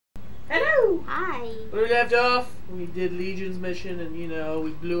Woo! Hi. When we left off, we did Legion's mission, and you know,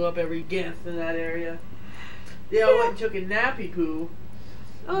 we blew up every Geth in that area. Yeah, I went and took a nappy poo.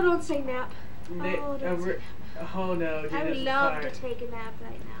 Oh, don't say nap. Oh no, dude, I would love to take a nap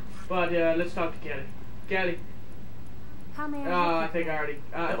right now. But let's talk to Kelly. Kelly. How may I think I already.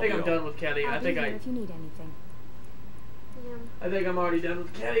 I think I'm done with Kelly. I'll be here if you need anything. I think I'm already done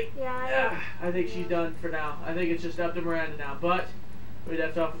with Kelly. Yeah. I think she's done for now. I think it's just up to Miranda now. But we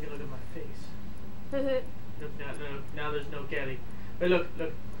left off. We can look at my face. Look now there's no Kelly. But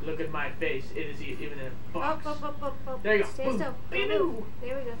look at my face. It is even in a box. There you go. Stay still. There we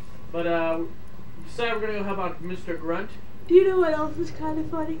go. But decided we're gonna go help out Mr. Grunt. Do you know what else is kind of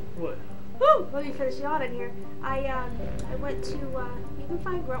funny? What? Woo! Let me finish yawning here. I went to you can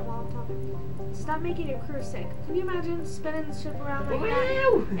find Grunt while I'm talking. Stop making your crew sick. Can you imagine spinning the ship around like that?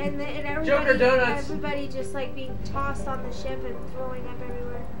 And everybody just like being tossed on the ship and throwing up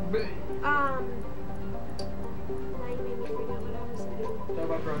everywhere. Now you made me forget what I was saying. Talk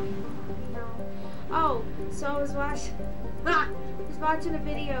about Grunt. No. Oh, so I was watching a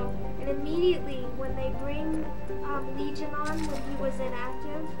video, and immediately when they bring Legion on when he was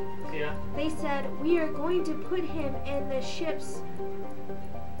inactive, they said we are going to put him in the ship's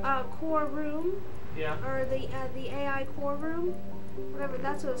core room, or the AI core room, whatever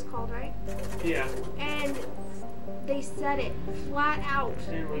that's what it's called, right? Yeah. And they said it flat out.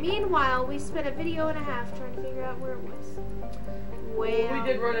 Meanwhile, we spent a video and a half trying to figure out where it was. Well, we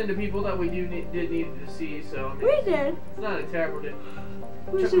did run into people that we did need to see, so I mean, we did. It's not a terrible day.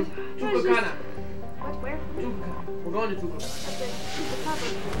 Chupacabra. What? Where? Chupacabra. We're going to Chupacabra.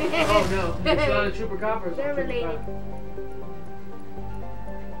 Chupacabra. Oh no, it's not a Chupacabra. They're related.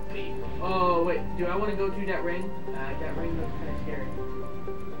 Oh wait, do I want to go through that ring? That ring looks kind of scary.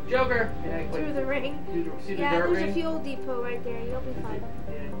 Joker. Through the ring. See the yeah, dirt there's ring? a fuel depot right there. You'll be fine.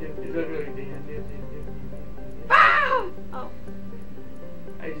 Ah! Oh.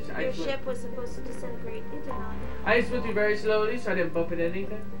 Your ship was supposed to disintegrate. It did not. I just went through very slowly, so I didn't bump into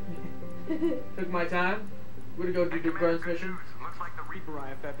anything. Took my time. We're gonna go do the Grunt's mission. Looks like the Reaper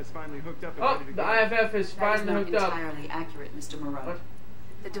IFF is finally hooked up. Oh, the IFF is finally hooked up. That is not entirely accurate, Mr. Moreau. What?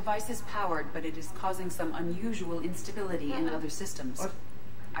 The device is powered, but it is causing some unusual instability in other systems. What?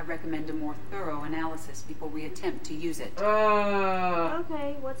 I recommend a more thorough analysis before we attempt to use it.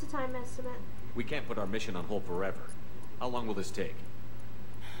 Okay, what's the time estimate? We can't put our mission on hold forever. How long will this take?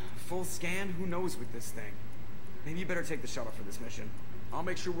 Full scan? Who knows with this thing? Maybe you better take the shuttle for this mission. I'll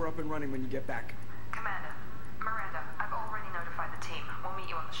make sure we're up and running when you get back. Commander, Miranda, I've already notified the team. We'll meet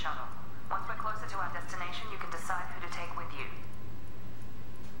you on the shuttle. Once we're closer to our destination, you can decide who to take with you.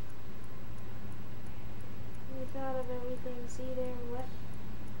 We thought of everything. See there and what?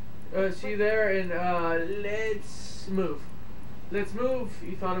 See there and let's move. Let's move.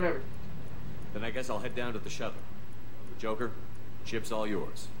 You thought of everything. Then I guess I'll head down to the shuttle. Joker, ship's all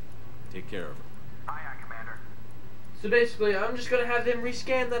yours. Take care of her. Aye, Commander. So basically, I'm just gonna have them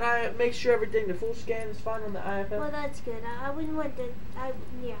rescan that I make sure everything, the full scan is fine on the IFF. Well, that's good. I wouldn't want to. I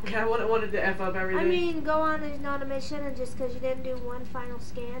wouldn't wanted to F up everything. I mean, go on not a mission, and just because you didn't do one final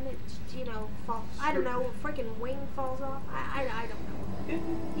scan, it's fall. I don't know, a freaking wing falls off. I don't know.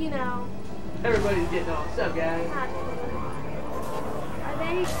 You know. Everybody's getting off. What's up, guys? Are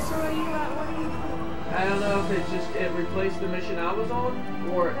they sure you got what do you think? I don't know if it replaced the mission I was on,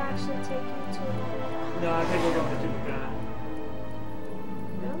 or it actually take you to another. No, I think we're going to Chupacabra.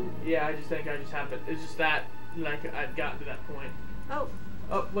 Really? Yeah, I just think I just happened. It's just that, like, I'd gotten to that point. Oh.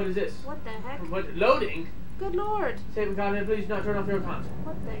 Oh, what is this? What the heck? What? Loading? Good lord. Saving content, please do not turn off your console.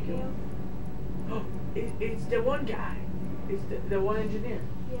 What the hell? Oh, it's the one guy. It's the one engineer.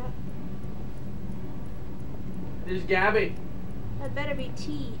 Yep. There's Gabby. That better be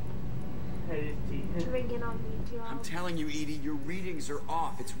tea. That is tea. Drinking on me, too. I'm telling you, Edie, your readings are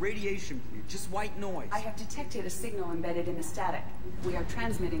off. It's radiation bleed, just white noise. I have detected a signal embedded in the static. We are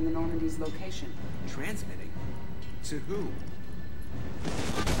transmitting the Normandy's location. Transmitting? To who?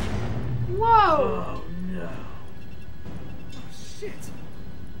 Whoa! Oh, no. Oh, shit.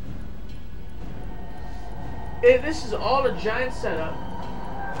 This is all a giant setup.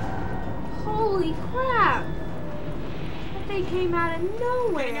 Holy crap! That thing came out of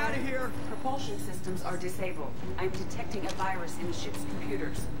nowhere. Getting out of here! Propulsion systems are disabled. I'm detecting a virus in the ship's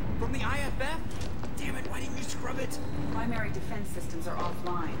computers. From the IFF? Damn it, why didn't you scrub it? Primary defense systems are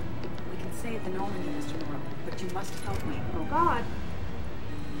offline. We can save the Normandy, Mr. Moreau, but you must help me. Oh, God.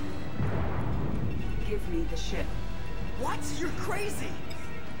 Give me the ship. What? You're crazy!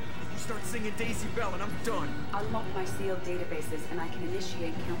 You start singing Daisy Bell and I'm done. Unlock my sealed databases and I can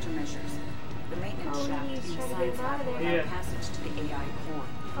initiate countermeasures. The maintenance shaft in the science lab will allow passage to the AI core.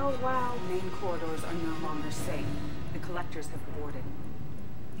 Oh, wow. The main corridors are no longer safe. The collectors have boarded.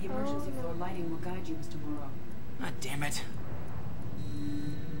 The emergency floor lighting will guide you, Mr. Moreau. God damn it.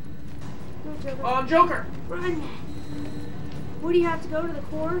 Go, Joker. Oh, I'm Joker! Run! Where do you have to go, to the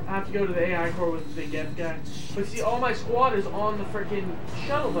core? I have to go to the AI core with the big F guy. But see, all my squad is on the freaking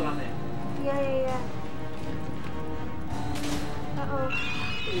shuttle that I'm in. Yeah. Uh-oh.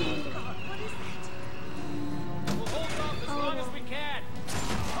 God, what is that? We'll hold off as long as we can.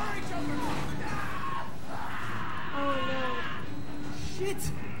 Hurry, Joker! Oh, no. Shit.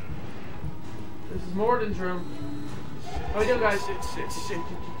 This is Morden's room. How we doing, guys?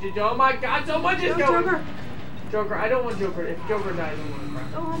 Oh my God, so much is going. Joker. Joker, I don't want Joker. If Joker dies, I don't want to cry.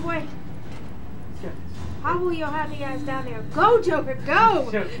 Oh, boy. Let's get this. How will your happy ass down there? Go, Joker, go!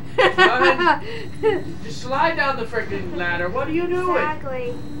 Just slide down the freaking ladder. What are you doing?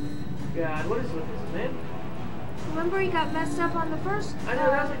 Exactly. God, what is with this, man? Remember he got messed up on the first... I know,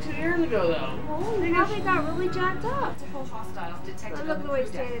 that was like 2 years ago, though. Oh, he probably got really jacked up. Multiple hostiles detected Look on the the way crew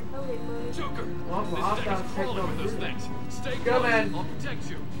he's deck. standing. Holy moly. Joker, Well, this I'll thing stop is crawling taking with those over. things. Stay Go, close. man. I'll protect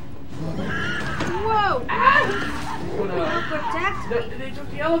you. Whoa! Ah! Don't protect me. They took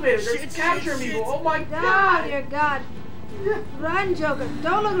the elevator. They're capturing me. Oh my Oh, God! dear God. Run, Joker.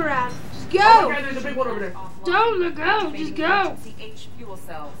 Don't look around. Just go. Oh my God, there's a big one over there. Offline. Don't look out. Just Activating go. emergency H fuel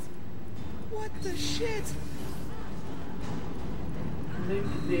cells. What the shit?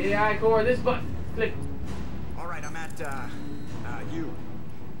 The AI core. This button. Click. Alright, I'm at, you.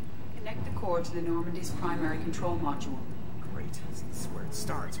 Connect the core to the Normandy's primary control module. Great. This is where it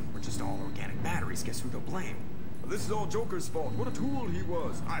starts. We're just all organic batteries. Guess who they'll blame? This is all Joker's fault. What a tool he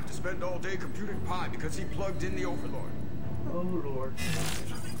was. I have to spend all day computing pi because he plugged in the Overlord. Oh Lord.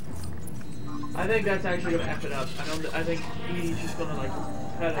 I think that's actually gonna F it up. I think EDI's just gonna like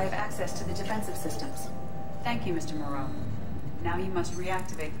cut I have it. access to the defensive systems. Thank you, Mr. Moreau. Now you must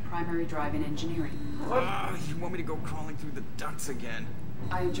reactivate the primary drive in engineering. You want me to go crawling through the ducts again?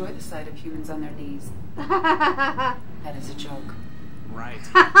 I enjoy the sight of humans on their knees. That is a joke. Right.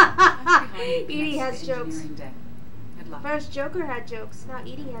 Edie has jokes. Deck. Good luck. First Joker had jokes. Now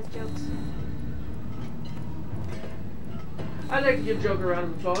Edie has jokes. I'd like to give Joker a round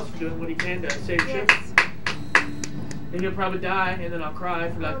of applause for doing what he can to save ships. Yes. And he'll probably die, and then I'll cry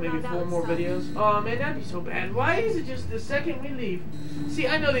for like Oh, maybe no, that 4 would more suck. videos. Oh man, that'd be so bad. Why is it just the second we leave? See,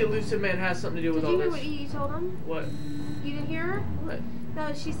 I know the elusive man has something to do with Did all you hear this. what Edie told him? What? You didn't hear her? What?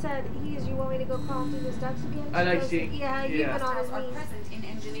 No, she said, you want me to go crawling through the steps again? I She like goes, seeing- Yeah, you've yeah. been on his Hostiles are knees. present in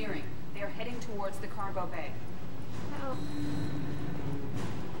engineering. They are heading towards the cargo bay. Oh,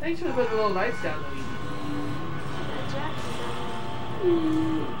 Thanks for putting the little lights down, though. Jack.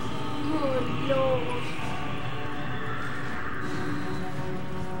 Good Lord.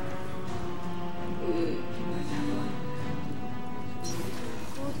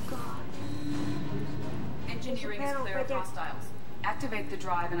 Good God. Engineering is panel clear right of there. hostiles. Activate the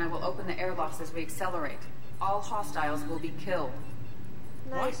drive and I will open the airlocks as we accelerate. All hostiles will be killed.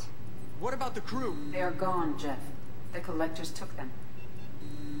 Nice. What about the crew? They are gone, Jeff. The collectors took them.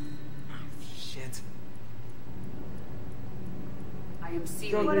 Shit. I am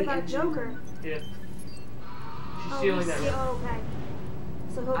sealing What the about engine Joker? room. Yeah. She's Oh, sealing that. oh, okay.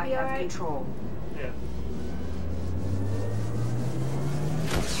 So he'll I be have alright? control. Yeah.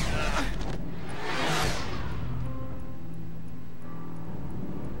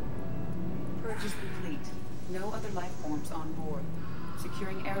 Purge is complete. No other life forms on board.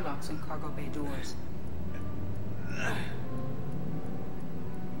 Securing airlocks and cargo bay doors.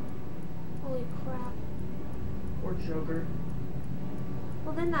 Holy crap. Poor Joker.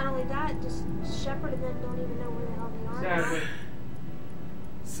 Well, then not only that, just Shepard and them don't even know where the hell they are. Exactly.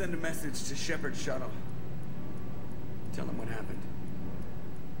 Send a message to Shepard's shuttle. Tell him what happened.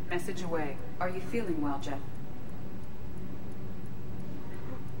 Message away. Are you feeling well, Jeff?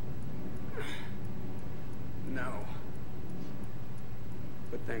 No.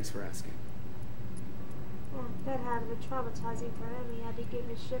 But thanks for asking. Oh, that had to be traumatizing for him. He had to give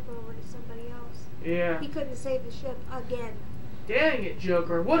his ship over to somebody else. Yeah. He couldn't save the ship again. Dang it,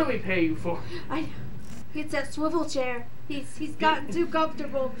 Joker. What do we pay you for? I know. It's that swivel chair. He's gotten too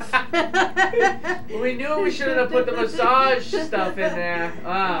comfortable. We knew we shouldn't have put the massage stuff in there.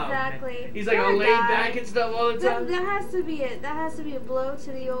 Oh, Exactly. man. He's like all Poor laid guy. back and stuff all the time. That has to be it. That has to be a blow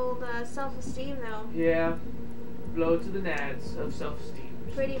to the old self-esteem, though. Yeah. Blow to the nads of self-esteem.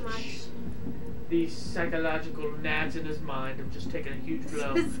 Pretty much. These psychological nads in his mind have just taken a huge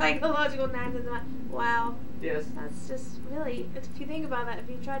blow. Psychological knife in the mind. Wow. Yes. That's just really, if you think about that, if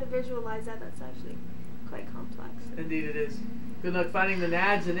you try to visualize that, that's actually quite complex. Indeed it is. Good luck finding the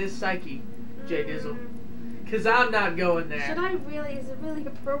nads in his psyche, J. Dizzle. Because I'm not going there. Should I really? Is it really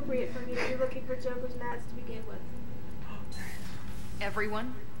appropriate for me to be looking for Joker's mats to begin with?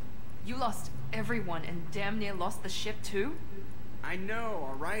 Everyone? You lost everyone and damn near lost the ship too? I know,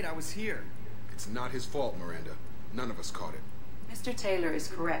 alright? I was here. It's not his fault, Miranda. None of us caught it. Mr. Taylor is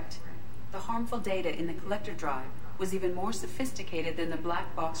correct. The harmful data in the collector drive was even more sophisticated than the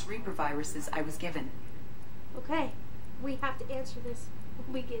black box Reaper viruses I was given. Okay, we have to answer this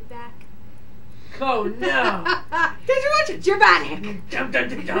when we get back. Oh no! Did you watch it? Dramatic! Dum, dum,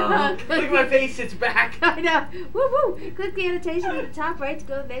 dum, dum. Look at my face, it's back. I know. Woo woo! Click the annotation at the top right to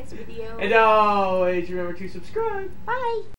go to the next video. And always remember to subscribe. Bye!